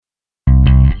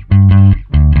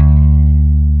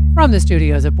From the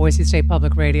studios of Boise State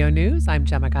Public Radio News, I'm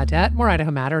Gemma Gaudette. More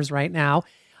Idaho Matters right now.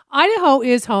 Idaho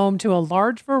is home to a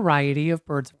large variety of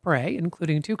birds of prey,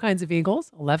 including 2 kinds of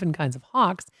eagles, 11 kinds of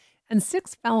hawks, and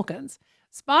 6 falcons.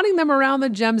 Spotting them around the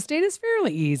Gem State is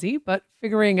fairly easy, but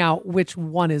figuring out which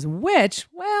one is which,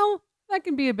 well, that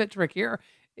can be a bit trickier.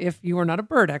 If you are not a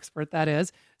bird expert, that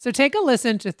is. So take a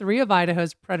listen to 3 of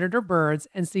Idaho's predator birds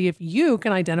and see if you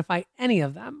can identify any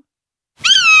of them.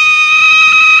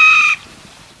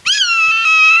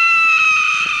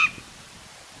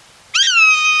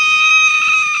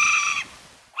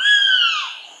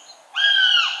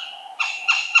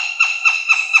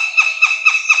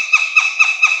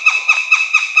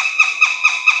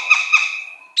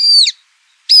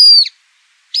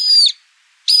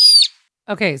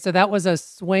 Okay, so that was a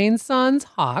Swainson's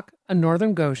hawk, a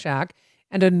northern goshawk,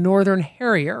 and a northern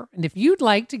harrier. And if you'd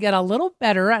like to get a little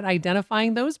better at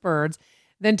identifying those birds,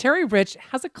 then Terry Rich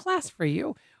has a class for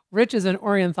you. Rich is an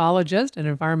ornithologist, an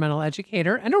environmental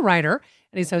educator, and a writer,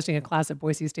 and he's hosting a class at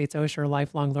Boise State's Osher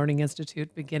Lifelong Learning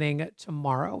Institute beginning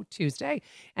tomorrow, Tuesday.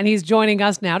 And he's joining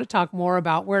us now to talk more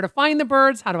about where to find the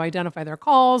birds, how to identify their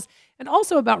calls, and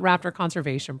also about raptor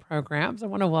conservation programs. I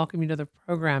want to welcome you to the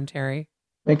program, Terry.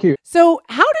 Thank you. So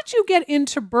how did you get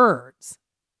into birds?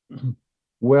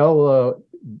 Well,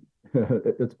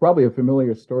 it's probably a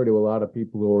familiar story to a lot of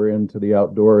people who are into the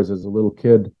outdoors. As a little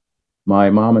kid, my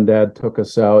mom and dad took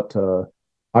us out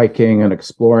hiking and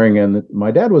exploring, and my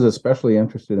dad was especially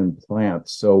interested in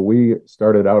plants. So we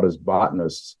started out as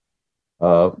botanists,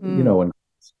 in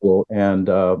school.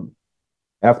 And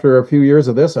after a few years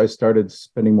of this, I started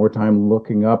spending more time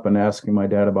looking up and asking my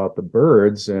dad about the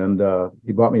birds. And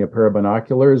he bought me a pair of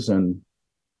binoculars, and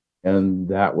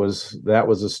that was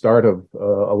the start of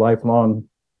a lifelong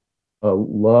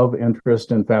love,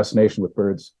 interest, and fascination with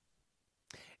birds.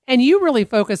 And you really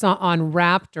focus on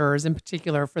raptors in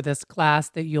particular for this class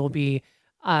that you'll be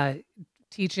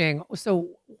teaching.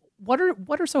 So what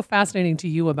are so fascinating to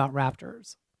you about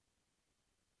raptors?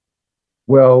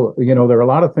 Well, there are a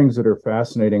lot of things that are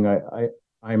fascinating.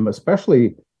 I'm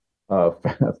especially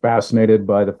fascinated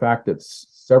by the fact that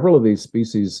several of these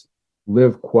species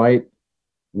live quite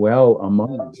well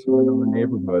among us in our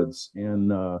neighborhoods in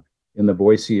the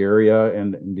Boise area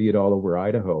and indeed all over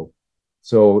Idaho.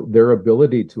 So their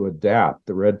ability to adapt,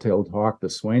 the red-tailed hawk, the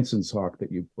Swainson's hawk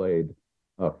that you played,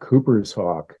 Cooper's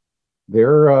hawk,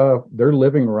 they're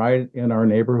living right in our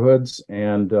neighborhoods,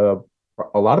 and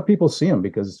a lot of people see them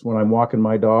because when I'm walking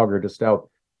my dog or just out,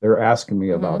 they're asking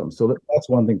me about them. So that's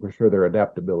one thing for sure, their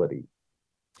adaptability.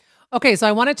 Okay, so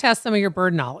I want to test some of your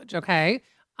bird knowledge, okay?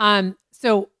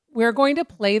 So we're going to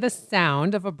play the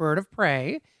sound of a bird of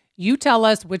prey. You tell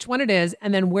us which one it is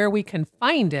and then where we can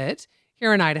find it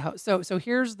here in Idaho. So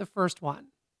here's the first one.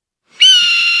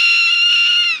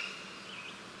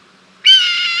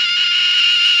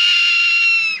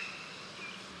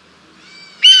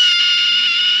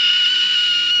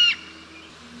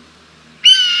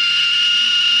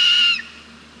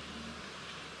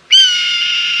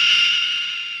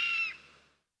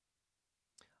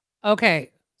 Okay,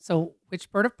 so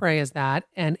which bird of prey is that,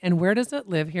 and where does it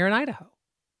live here in Idaho?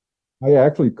 I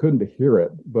actually couldn't hear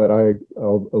it, but a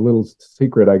little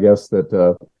secret, I guess,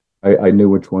 that I knew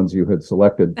which ones you had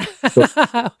selected. So,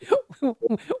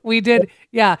 we did,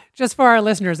 yeah. Just for our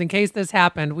listeners, in case this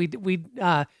happened,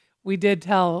 we did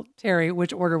tell Terry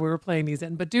which order we were playing these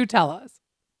in. But do tell us.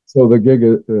 So the gig,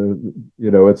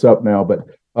 it's up now. But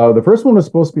the first one was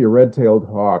supposed to be a red-tailed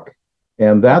hawk,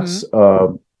 and that's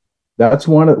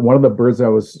one of the birds I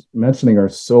was mentioning are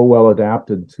so well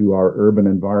adapted to our urban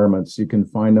environments. You can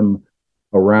find them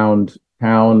around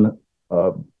town,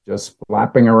 just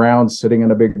flapping around, sitting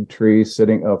in a big tree,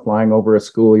 flying over a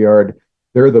schoolyard.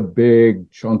 They're the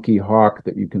big, chunky hawk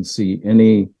that you can see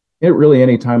any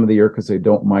time of the year because they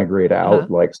don't migrate out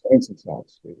like Swainson's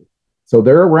hawks do. So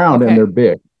they're around and they're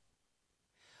big.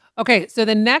 Okay, so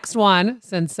the next one,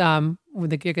 since when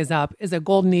the gig is up, is a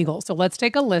golden eagle. So let's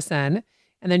take a listen,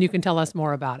 and then you can tell us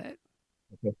more about it.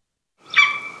 Okay.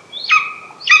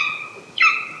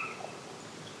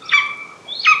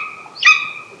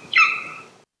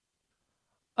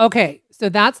 Okay, so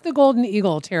that's the golden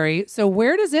eagle, Terry. So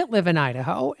where does it live in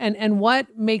Idaho, and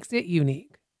what makes it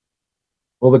unique?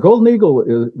 Well, the golden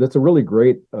eagle that's a really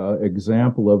great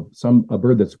example of a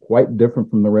bird that's quite different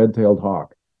from the red-tailed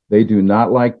hawk. They do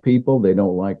not like people. They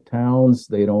don't like towns.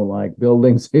 They don't like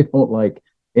buildings. They don't like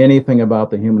anything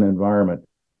about the human environment.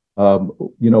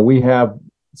 We have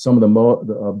some of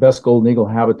the best golden eagle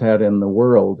habitat in the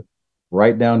world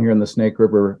right down here in the Snake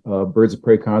River Birds of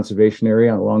Prey Conservation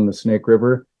Area along the Snake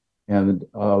River. And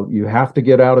you have to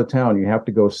get out of town. You have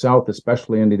to go south,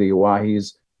 especially into the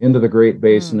Oahes into the Great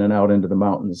Basin Mm. and out into the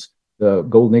mountains. The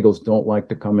golden eagles don't like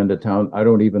to come into town. I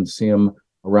don't even see them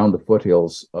around the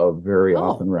foothills very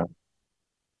often. Oh,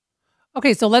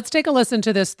 okay. So let's take a listen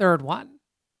to this third one.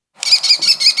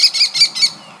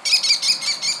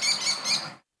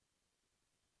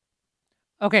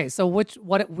 Okay, so which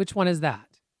one is that?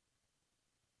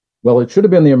 Well, it should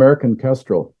have been the American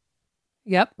kestrel.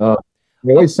 Yep. Uh,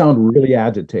 they Oh, always sound really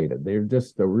agitated. They're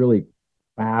just a really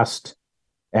fast,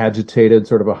 agitated,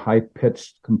 sort of a high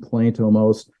pitched complaint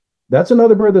almost. That's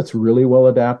another bird that's really well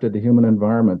adapted to human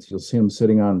environments. You'll see them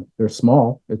sitting on, they're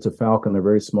small. It's a falcon, they're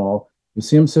very small. You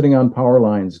see them sitting on power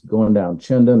lines going down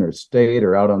Chinden or State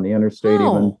or out on the interstate, even.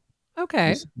 oh,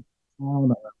 okay.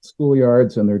 On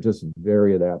schoolyards, and they're just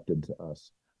very adapted to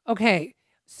us. Okay.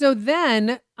 So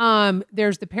then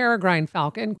there's the peregrine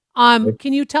falcon. Okay?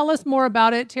 Can you tell us more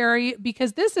about it, Terry?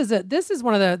 Because this is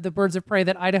one of the birds of prey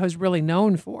that Idaho's really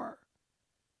known for.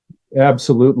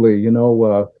 Absolutely.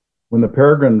 When the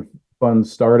Peregrine Fund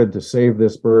started to save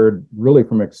this bird really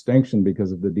from extinction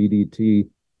because of the DDT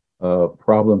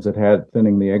problems it had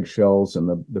thinning the eggshells, and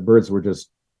the birds were just,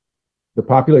 the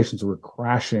populations were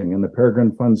crashing, and the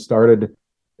Peregrine Fund started.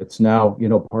 It's now,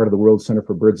 part of the World Center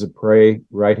for Birds of Prey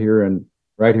right here in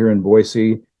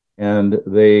Boise. And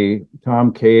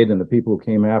Tom Cade and the people who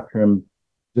came after him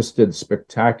just did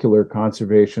spectacular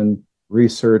conservation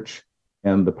research,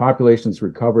 and the populations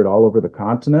recovered all over the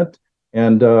continent.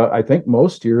 And I think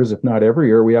most years, if not every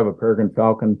year, we have a peregrine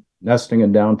falcon nesting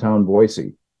in downtown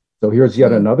Boise. So here's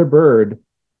yet another bird.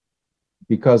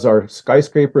 Because our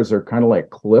skyscrapers are kind of like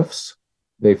cliffs,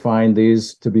 they find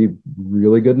these to be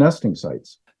really good nesting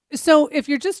sites. So, if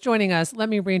you're just joining us, let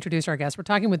me reintroduce our guest. We're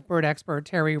talking with bird expert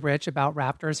Terry Rich about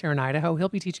raptors here in Idaho. He'll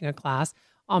be teaching a class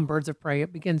on birds of prey.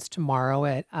 It begins tomorrow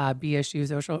at BSU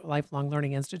Social Lifelong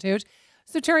Learning Institute.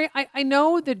 So, Terry, I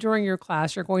know that during your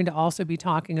class, you're going to also be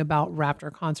talking about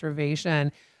raptor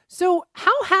conservation. So,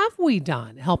 how have we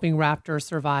done helping raptors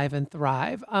survive and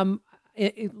thrive? And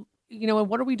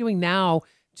what are we doing now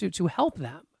to help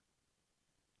them?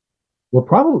 Well,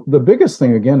 probably the biggest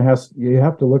thing again you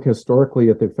have to look historically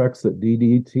at the effects that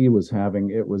DDT was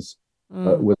having. It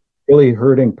Mm, was really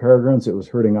hurting peregrines. It was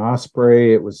hurting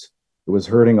osprey. It was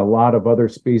hurting a lot of other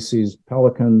species,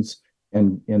 pelicans,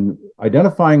 and in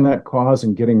identifying that cause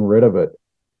and getting rid of it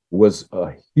was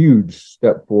a huge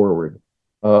step forward.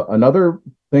 Another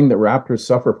thing that raptors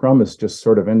suffer from is just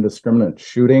sort of indiscriminate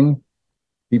shooting.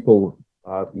 People,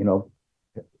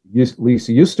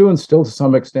 used to, and still to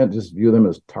some extent, just view them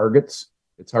as targets.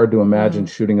 It's hard to imagine mm,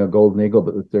 shooting a golden eagle,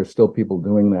 but there's still people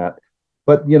doing that.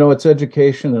 But it's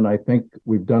education, and I think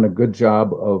we've done a good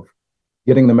job of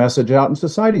getting the message out. And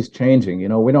society's changing.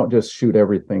 We don't just shoot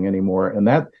everything anymore, and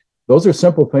those are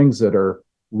simple things that are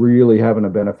really having a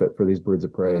benefit for these birds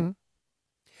of prey. mm.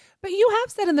 But you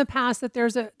have said in the past that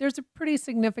there's a pretty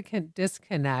significant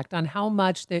disconnect on how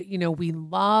much that we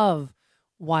love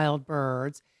wild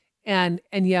birds and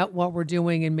yet what we're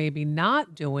doing and maybe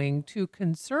not doing to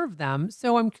conserve them.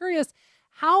 So I'm curious,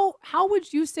 how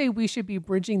would you say we should be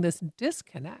bridging this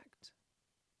disconnect?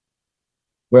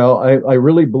 Well, I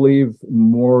really believe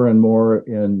more and more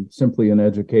in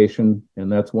education.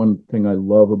 And that's one thing I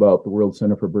love about the World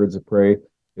Center for Birds of Prey.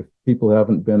 If people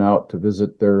haven't been out to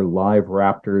visit their live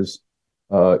raptors,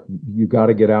 you got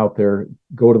to get out there,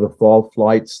 go to the fall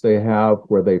flights they have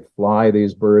where they fly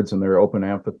these birds in their open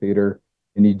amphitheater.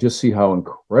 And you just see how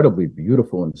incredibly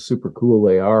beautiful and super cool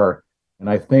they are. And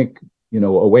I think,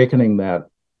 awakening that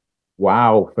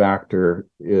wow factor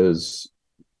is,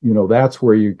 that's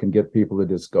where you can get people to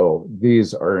just go,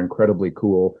 these are incredibly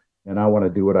cool, and I want to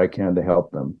do what I can to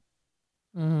help them.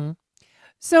 Hmm.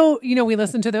 So, we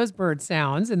listen to those bird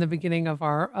sounds in the beginning of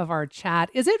our chat.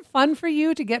 Is it fun for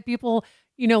you to get people,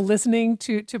 listening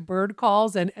to bird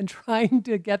calls and trying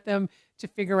to get them to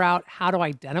figure out how to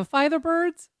identify the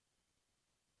birds?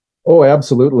 Oh,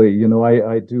 absolutely.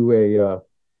 I do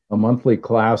a monthly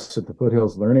class at the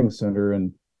Foothills Learning Center,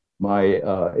 and my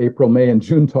April, May, and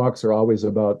June talks are always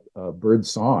about bird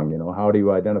song. How do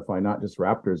you identify not just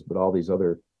raptors, but all these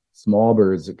other small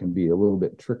birds that can be a little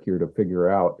bit trickier to figure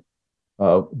out.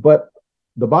 But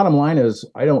the bottom line is,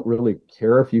 I don't really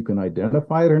care if you can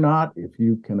identify it or not. If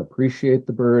you can appreciate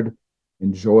the bird,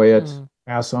 enjoy it, Mm.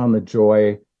 pass on the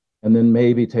joy, and then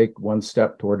maybe take one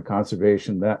step toward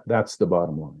conservation, that's the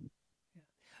bottom line.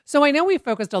 So I know we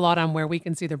focused a lot on where we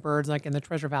can see the birds, like in the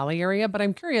Treasure Valley area, but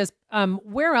I'm curious,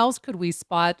 where else could we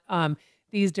spot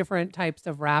these different types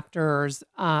of raptors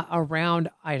around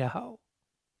Idaho?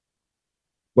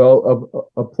 Well,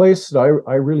 a place that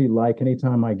I really like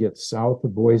anytime I get south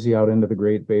of Boise out into the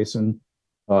Great Basin,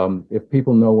 If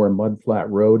people know where Mudflat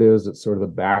Road is, it's sort of the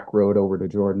back road over to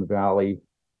Jordan Valley.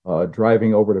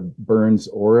 Driving over to Burns,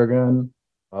 Oregon.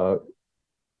 Now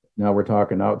we're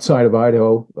talking outside of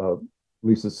Idaho, at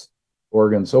least it's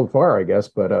Oregon so far, I guess.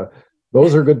 But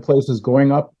those are good places.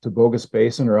 Going up to Bogus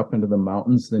Basin or up into the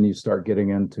mountains, then you start getting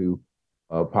into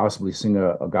possibly seeing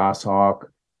a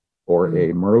goshawk or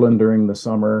a merlin during the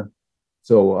summer.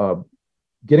 So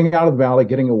getting out of the valley,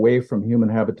 getting away from human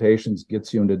habitations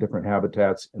gets you into different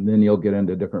habitats, and then you'll get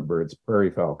into different birds,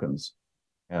 prairie falcons,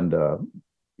 and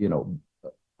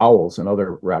owls and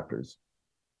other raptors.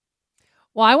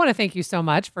 Well, I want to thank you so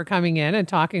much for coming in and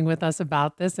talking with us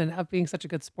about this and being such a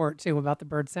good sport too about the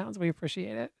bird sounds. We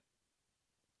appreciate it.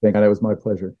 Thank you. That was my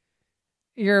pleasure.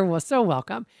 You're so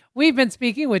welcome. We've been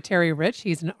speaking with Terry Rich.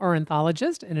 He's an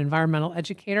ornithologist, an environmental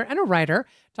educator, and a writer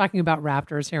talking about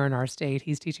raptors here in our state.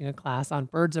 He's teaching a class on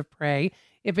birds of prey.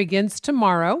 It begins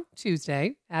tomorrow,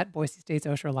 Tuesday, at Boise State's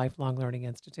Osher Lifelong Learning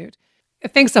Institute.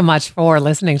 Thanks so much for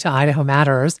listening to Idaho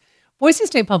Matters. Boise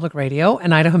State Public Radio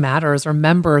and Idaho Matters are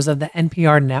members of the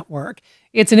NPR network.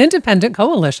 It's an independent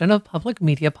coalition of public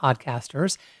media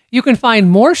podcasters. You can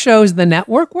find more shows in the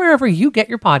network wherever you get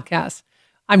your podcasts.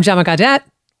 I'm Gemma Gaudette.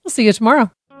 We'll see you tomorrow.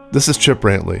 This is Chip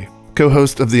Brantley,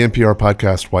 co-host of the NPR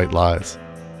podcast White Lies.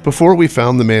 Before we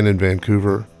found the man in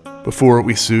Vancouver, before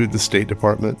we sued the State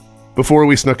Department, before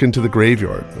we snuck into the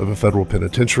graveyard of a federal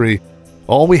penitentiary,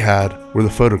 all we had were the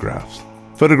photographs.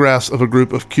 Photographs of a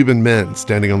group of Cuban men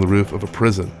standing on the roof of a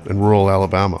prison in rural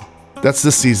Alabama. That's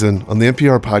this season on the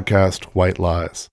NPR podcast White Lies.